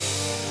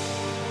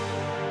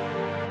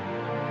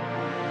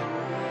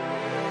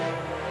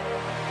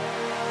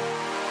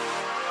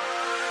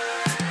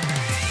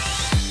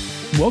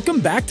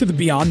Welcome back to the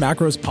Beyond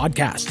Macros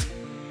podcast,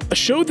 a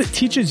show that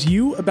teaches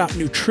you about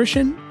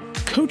nutrition,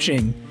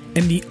 coaching,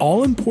 and the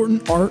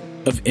all-important art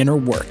of inner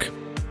work.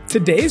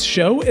 Today's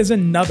show is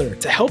another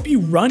to help you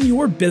run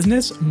your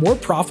business more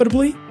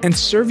profitably and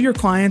serve your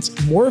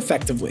clients more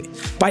effectively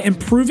by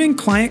improving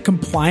client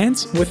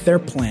compliance with their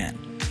plan.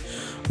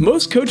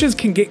 Most coaches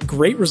can get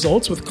great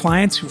results with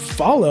clients who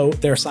follow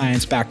their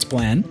science-backed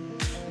plan,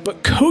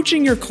 but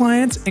coaching your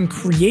clients and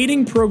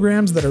creating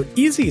programs that are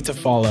easy to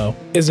follow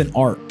is an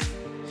art.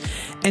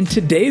 And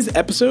today's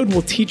episode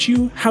will teach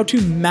you how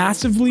to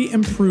massively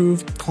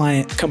improve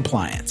client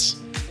compliance.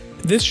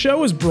 This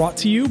show is brought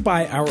to you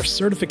by our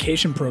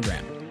certification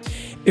program.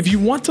 If you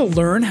want to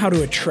learn how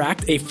to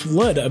attract a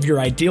flood of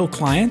your ideal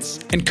clients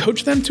and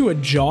coach them to a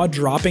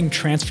jaw-dropping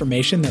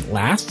transformation that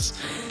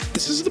lasts,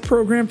 this is the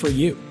program for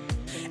you.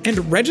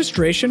 And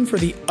registration for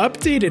the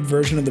updated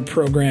version of the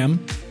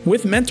program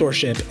with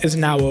mentorship is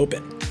now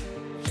open.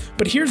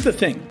 But here's the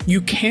thing,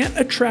 you can't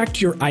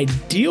attract your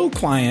ideal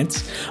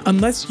clients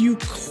unless you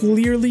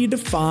clearly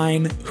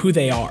define who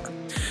they are.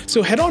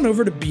 So head on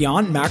over to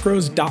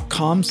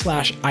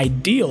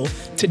beyondmacros.com/ideal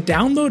to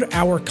download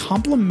our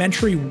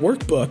complimentary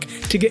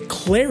workbook to get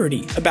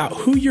clarity about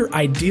who your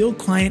ideal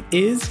client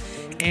is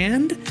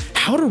and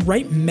how to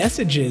write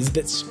messages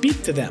that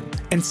speak to them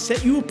and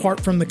set you apart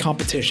from the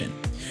competition.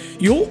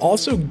 You'll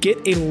also get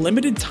a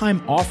limited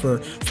time offer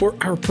for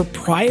our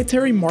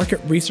proprietary market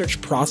research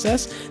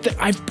process that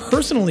I've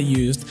personally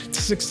used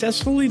to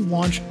successfully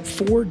launch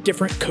 4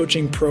 different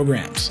coaching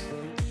programs.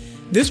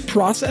 This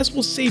process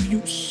will save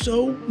you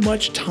so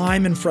much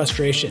time and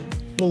frustration.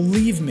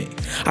 Believe me,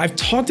 I've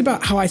talked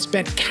about how I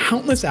spent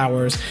countless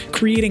hours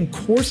creating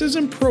courses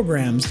and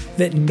programs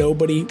that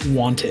nobody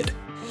wanted.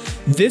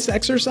 This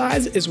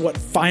exercise is what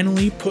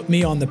finally put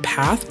me on the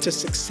path to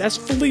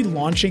successfully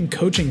launching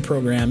coaching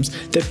programs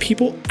that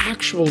people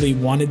actually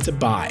wanted to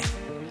buy.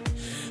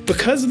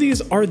 Because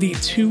these are the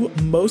 2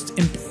 most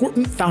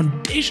important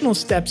foundational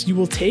steps you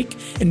will take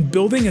in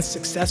building a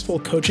successful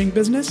coaching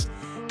business,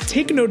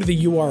 take note of the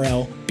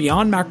URL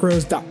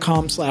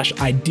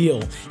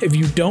beyondmacros.com/ideal if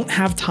you don't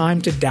have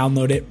time to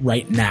download it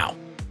right now.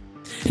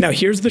 Now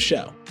here's the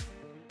show.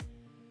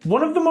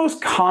 One of the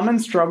most common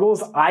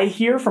struggles I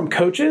hear from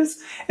coaches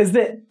is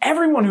that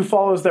everyone who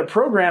follows their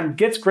program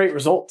gets great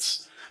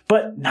results,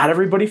 but not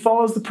everybody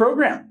follows the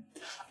program.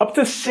 Up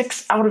to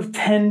 6 out of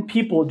 10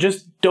 people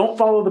just don't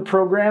follow the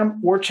program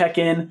or check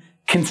in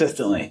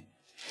consistently.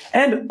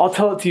 And I'll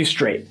tell it to you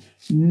straight.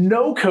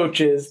 No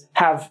coaches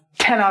have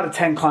 10 out of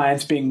 10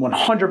 clients being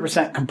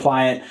 100%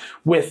 compliant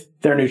with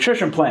their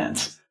nutrition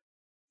plans.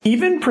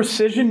 Even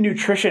Precision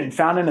Nutrition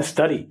found in a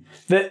study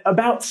that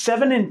about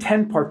 7 in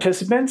 10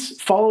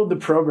 participants followed the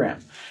program.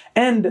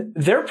 And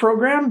their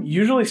program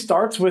usually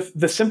starts with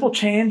the simple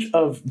change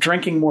of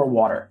drinking more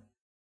water.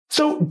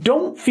 So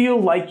don't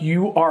feel like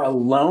you are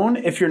alone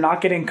if you're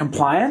not getting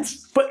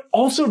compliance, but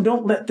also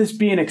don't let this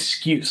be an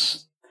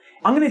excuse.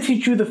 I'm going to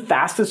teach you the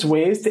fastest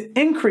ways to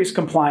increase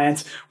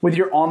compliance with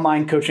your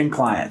online coaching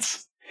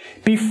clients.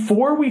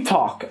 Before we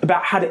talk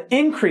about how to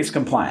increase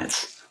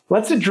compliance,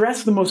 let's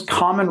address the most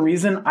common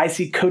reason I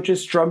see coaches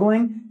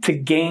struggling to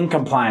gain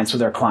compliance with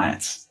their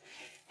clients.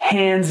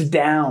 Hands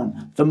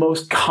down, the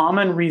most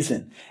common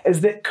reason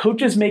is that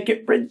coaches make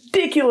it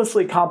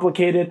ridiculously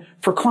complicated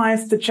for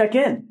clients to check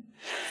in.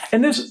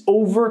 And this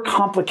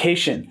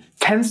overcomplication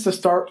tends to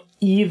start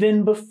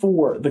even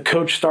before the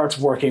coach starts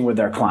working with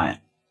their client.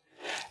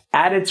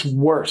 At its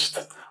worst,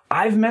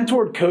 I've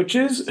mentored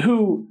coaches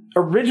who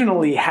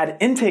originally had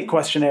intake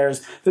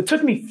questionnaires that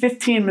took me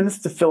 15 minutes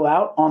to fill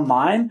out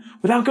online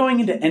without going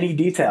into any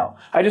detail.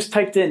 I just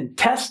typed in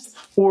test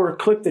or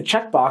clicked the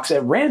checkbox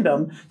at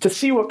random to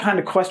see what kind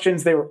of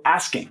questions they were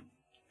asking.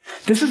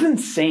 This is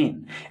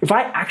insane. If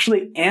I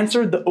actually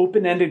answered the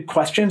open-ended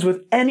questions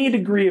with any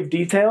degree of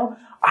detail,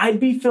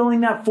 I'd be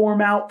filling that form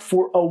out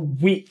for a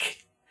week.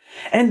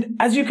 And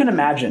as you can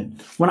imagine,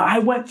 when I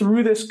went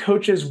through this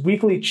coach's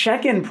weekly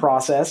check-in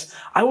process,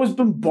 I was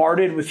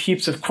bombarded with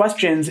heaps of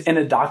questions in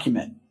a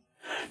document.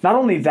 Not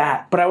only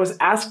that, but I was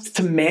asked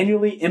to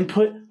manually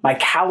input my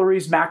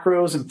calories,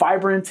 macros, and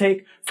fiber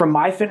intake from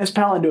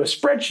MyFitnessPal into a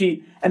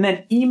spreadsheet and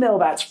then email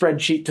that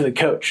spreadsheet to the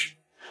coach.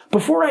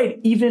 Before I had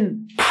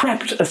even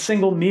prepped a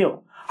single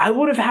meal, I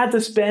would have had to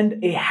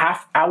spend a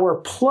half hour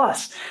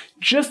plus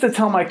just to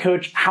tell my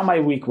coach how my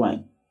week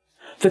went.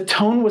 The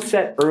tone was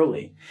set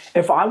early.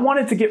 If I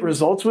wanted to get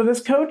results with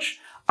this coach,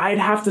 I'd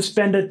have to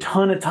spend a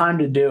ton of time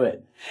to do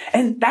it.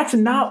 And that's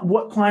not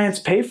what clients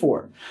pay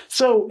for.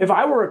 So if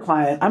I were a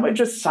client, I might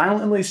just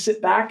silently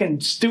sit back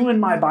and stew in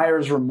my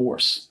buyer's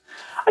remorse.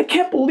 I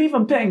can't believe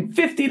I'm paying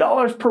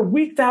 $50 per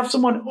week to have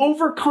someone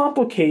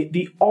overcomplicate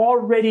the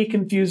already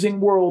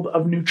confusing world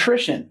of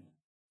nutrition.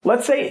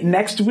 Let's say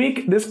next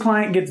week, this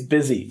client gets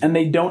busy and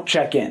they don't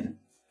check in.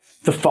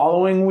 The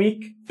following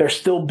week, they're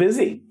still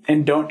busy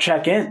and don't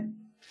check in.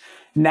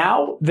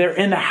 Now they're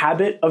in the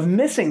habit of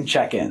missing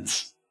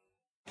check-ins.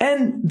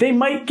 And they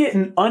might get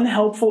an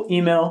unhelpful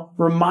email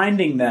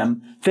reminding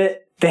them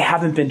that they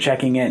haven't been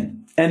checking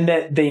in and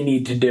that they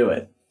need to do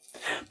it.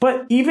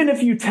 But even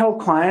if you tell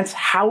clients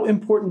how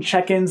important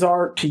check-ins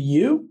are to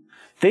you,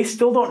 they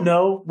still don't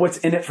know what's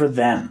in it for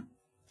them.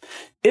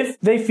 If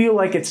they feel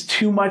like it's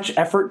too much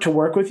effort to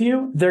work with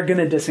you, they're going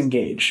to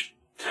disengage.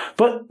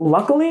 But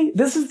luckily,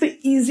 this is the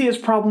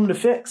easiest problem to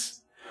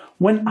fix.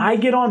 When I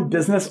get on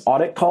business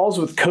audit calls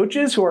with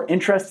coaches who are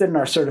interested in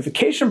our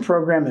certification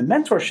program and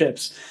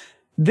mentorships,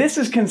 this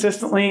is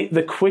consistently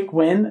the quick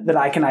win that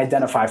I can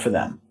identify for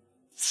them.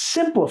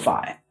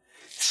 Simplify.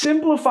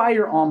 Simplify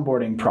your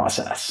onboarding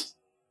process.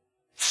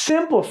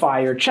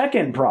 Simplify your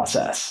check-in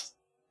process.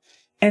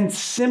 And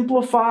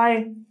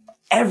simplify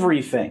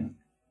everything.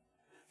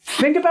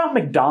 Think about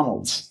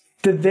McDonald's.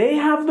 Do they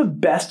have the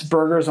best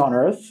burgers on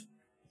earth?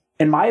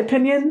 In my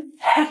opinion,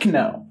 heck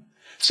no.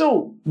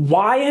 So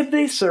why have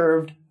they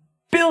served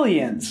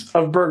billions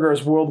of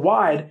burgers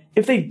worldwide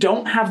if they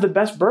don't have the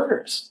best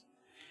burgers?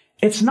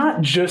 It's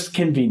not just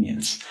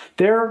convenience.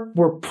 There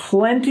were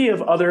plenty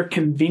of other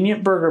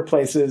convenient burger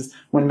places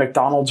when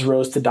McDonald's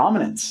rose to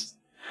dominance.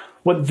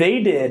 What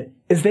they did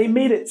is they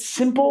made it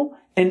simple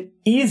and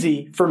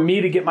easy for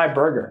me to get my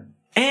burger.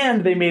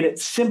 And they made it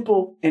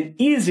simple and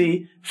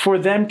easy for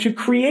them to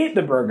create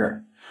the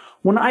burger.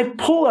 When I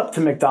pull up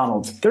to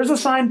McDonald's, there's a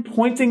sign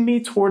pointing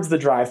me towards the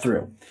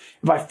drive-thru.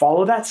 If I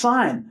follow that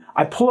sign,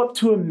 I pull up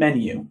to a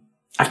menu.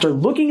 After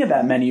looking at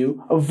that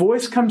menu, a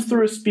voice comes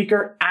through a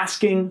speaker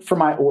asking for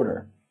my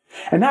order.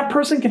 And that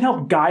person can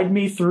help guide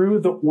me through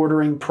the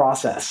ordering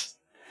process.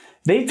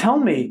 They tell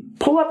me,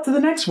 pull up to the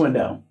next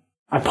window.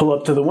 I pull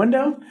up to the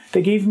window.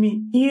 They gave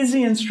me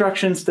easy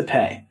instructions to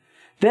pay.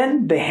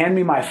 Then they hand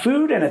me my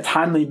food in a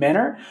timely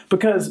manner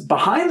because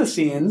behind the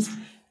scenes,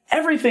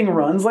 everything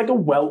runs like a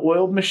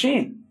well-oiled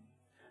machine.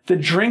 The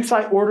drinks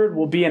I ordered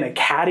will be in a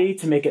caddy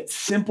to make it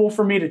simple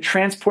for me to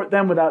transport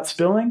them without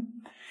spilling.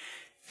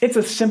 It's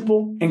a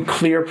simple and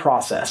clear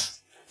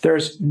process.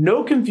 There's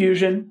no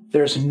confusion.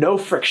 There's no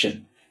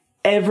friction.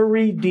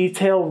 Every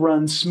detail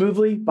runs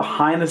smoothly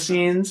behind the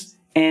scenes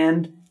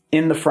and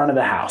in the front of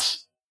the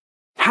house.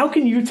 How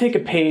can you take a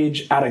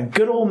page out of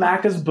good old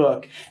Macca's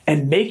book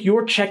and make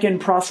your check-in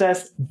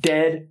process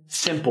dead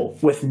simple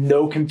with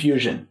no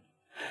confusion?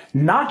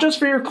 Not just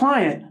for your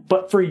client,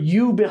 but for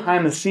you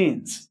behind the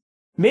scenes.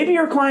 Maybe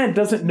your client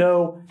doesn't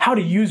know how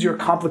to use your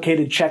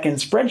complicated check-in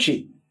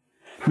spreadsheet.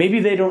 Maybe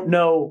they don't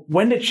know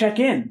when to check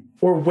in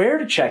or where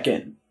to check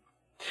in.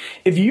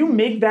 If you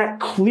make that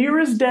clear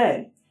as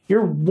day,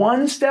 you're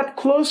one step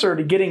closer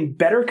to getting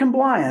better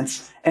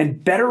compliance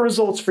and better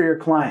results for your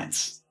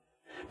clients.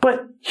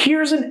 But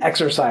here's an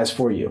exercise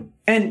for you,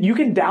 and you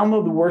can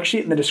download the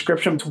worksheet in the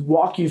description to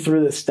walk you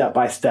through this step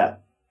by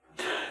step.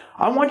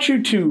 I want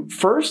you to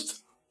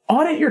first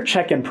audit your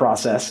check-in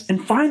process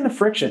and find the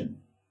friction.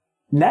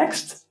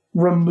 Next,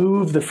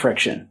 remove the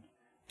friction.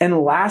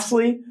 And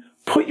lastly,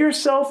 put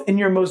yourself in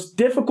your most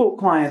difficult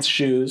client's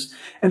shoes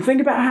and think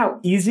about how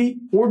easy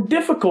or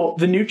difficult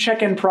the new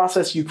check-in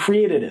process you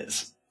created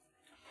is.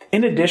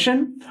 In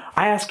addition,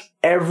 I ask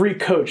every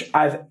coach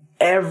I've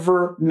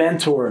ever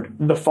mentored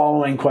the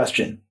following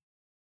question.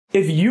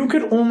 If you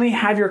could only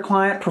have your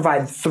client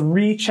provide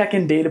 3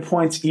 check-in data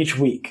points each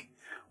week,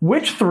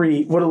 which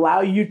 3 would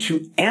allow you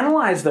to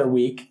analyze their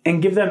week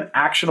and give them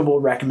actionable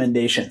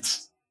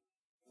recommendations?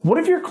 What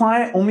if your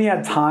client only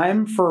had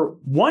time for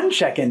 1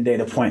 check-in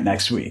data point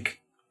next week?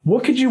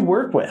 What could you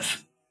work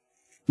with?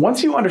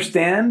 Once you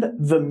understand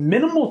the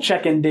minimal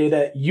check-in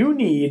data you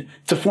need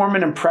to form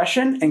an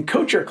impression and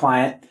coach your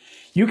client,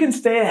 you can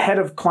stay ahead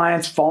of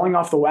clients falling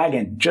off the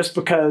wagon just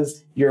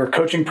because your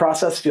coaching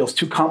process feels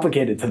too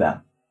complicated to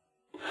them.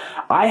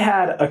 I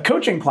had a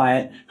coaching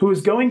client who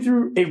was going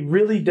through a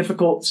really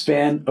difficult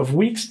span of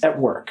weeks at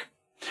work.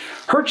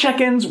 Her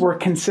check-ins were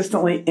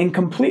consistently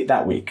incomplete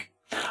that week.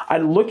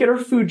 I'd look at her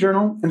food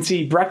journal and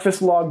see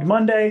breakfast logged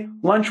Monday,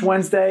 lunch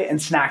Wednesday,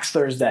 and snacks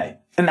Thursday.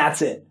 And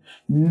that's it.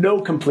 No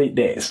complete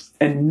days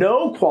and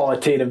no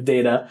qualitative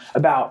data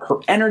about her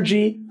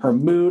energy, her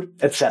mood,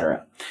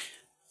 etc.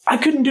 I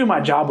couldn't do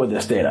my job with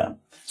this data.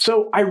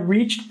 So I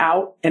reached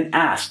out and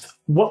asked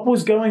what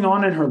was going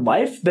on in her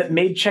life that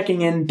made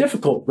checking in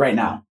difficult right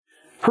now.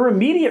 Her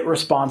immediate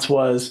response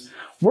was,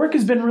 work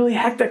has been really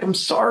hectic. I'm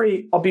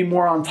sorry. I'll be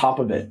more on top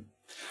of it.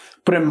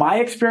 But in my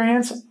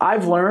experience,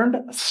 I've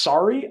learned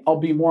sorry, I'll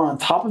be more on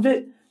top of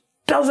it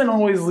doesn't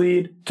always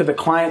lead to the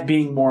client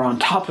being more on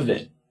top of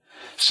it.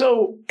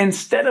 So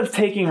instead of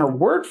taking her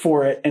word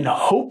for it and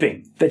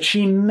hoping that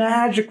she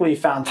magically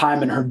found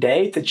time in her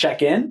day to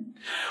check in,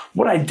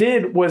 what I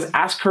did was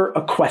ask her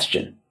a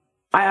question.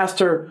 I asked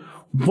her,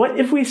 what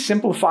if we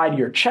simplified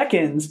your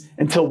check-ins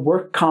until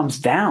work calms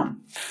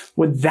down?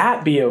 Would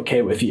that be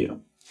okay with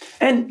you?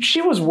 And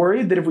she was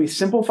worried that if we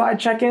simplified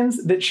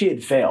check-ins, that she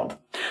had failed.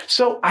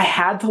 So I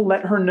had to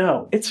let her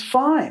know, it's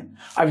fine.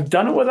 I've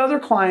done it with other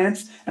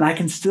clients, and I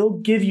can still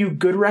give you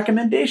good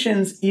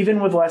recommendations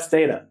even with less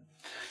data.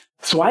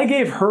 So I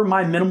gave her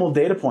my minimal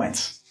data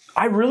points.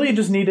 I really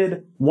just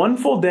needed 1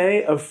 full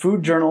day of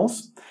food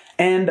journals,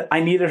 and I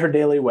needed her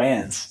daily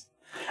weigh-ins.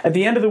 At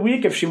the end of the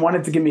week, if she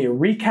wanted to give me a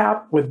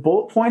recap with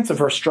bullet points of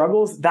her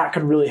struggles, that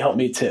could really help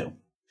me too.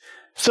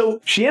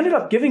 So she ended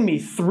up giving me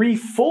 3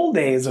 full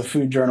days of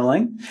food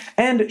journaling,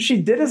 and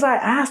she did as I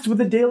asked with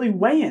the daily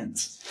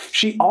weigh-ins.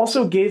 She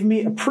also gave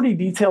me a pretty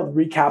detailed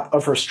recap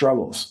of her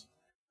struggles.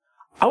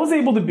 I was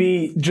able to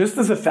be just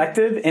as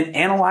effective in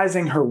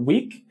analyzing her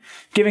week,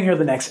 giving her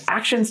the next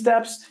action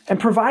steps, and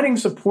providing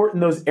support in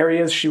those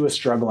areas she was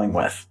struggling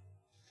with.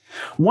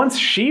 Once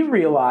she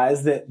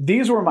realized that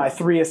these were my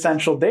 3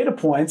 essential data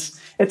points,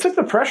 it took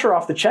the pressure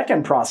off the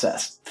check-in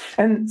process.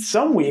 And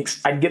some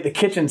weeks I'd get the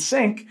kitchen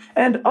sink,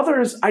 and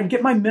others I'd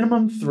get my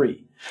minimum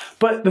 3.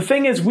 But the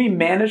thing is, we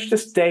managed to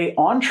stay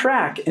on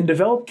track and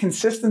develop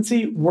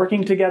consistency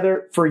working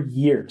together for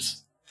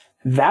years.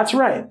 That's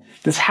right.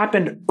 This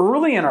happened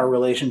early in our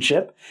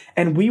relationship,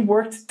 and we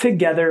worked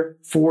together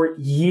for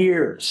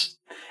years.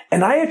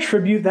 And I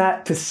attribute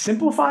that to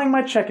simplifying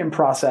my check-in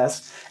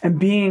process and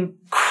being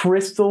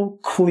crystal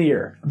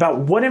clear about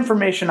what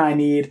information I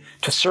need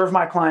to serve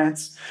my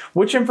clients,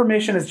 which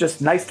information is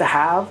just nice to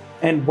have,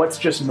 and what's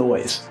just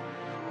noise.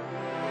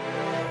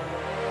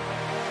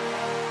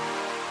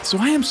 So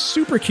I am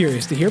super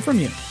curious to hear from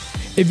you.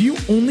 If you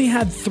only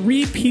had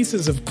 3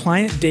 pieces of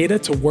client data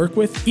to work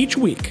with each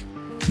week,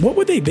 what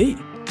would they be?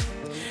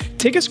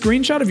 Take a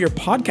screenshot of your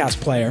podcast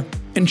player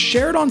and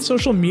share it on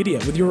social media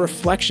with your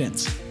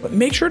reflections, but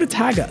make sure to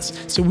tag us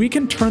so we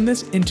can turn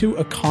this into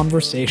a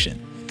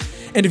conversation.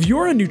 And if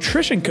you're a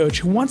nutrition coach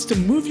who wants to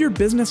move your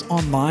business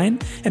online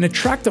and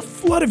attract a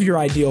flood of your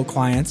ideal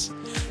clients,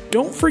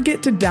 don't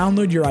forget to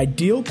download your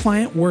ideal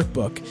client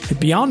workbook at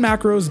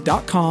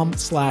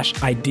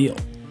beyondmacros.com/ideal.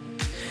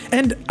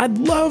 And I'd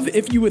love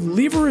if you would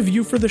leave a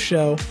review for the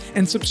show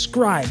and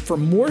subscribe for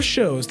more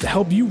shows to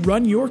help you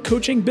run your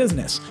coaching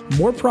business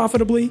more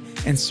profitably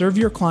and serve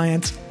your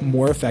clients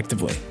more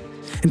effectively.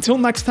 Until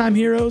next time,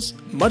 heroes,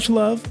 much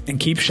love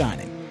and keep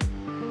shining.